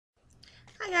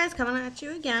Guys, coming at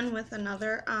you again with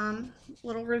another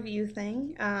little review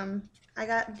thing. I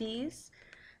got these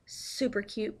super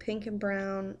cute pink and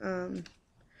brown, I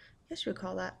guess you would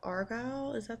call that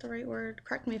argyle. Is that the right word?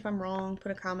 Correct me if I'm wrong,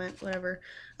 put a comment, whatever.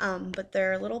 But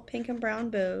they're little pink and brown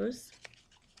bows.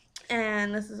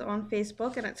 And this is on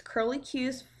Facebook, and it's Kurly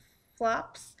Q's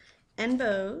Flops and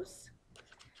Bows.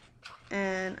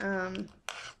 And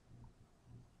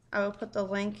I will put the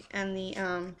link and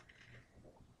the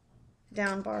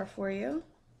down bar for you.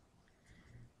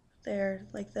 They're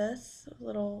like this, a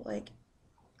little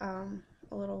a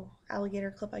little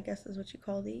alligator clip, I guess is what you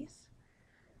call these.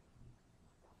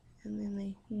 And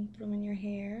then you put them in your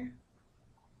hair.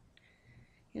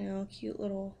 You know, cute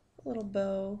little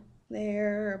bow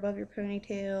there, or above your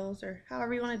ponytails, or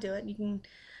however you want to do it. You can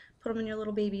put them in your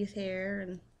little baby's hair,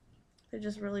 and they're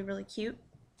just really, really cute.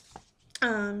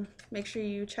 Make sure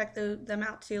you check them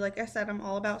out too. Like I said, I'm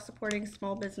all about supporting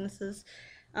small businesses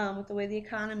with the way the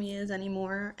economy is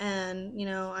anymore, and you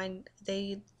know,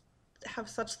 they have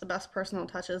such the best personal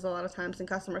touches a lot of times, and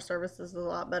customer service is a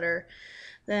lot better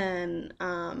than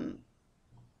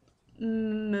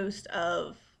most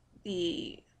of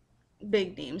the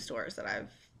big name stores that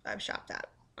I've shopped at.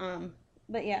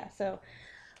 But yeah, so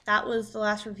that was the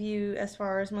last review as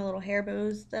far as my little hair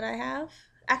bows that I have.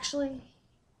 Actually,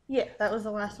 yeah, that was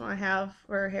the last one I have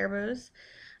for hair bows.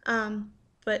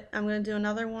 But I'm going to do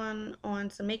another one on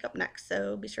some makeup next,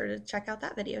 so be sure to check out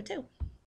that video too.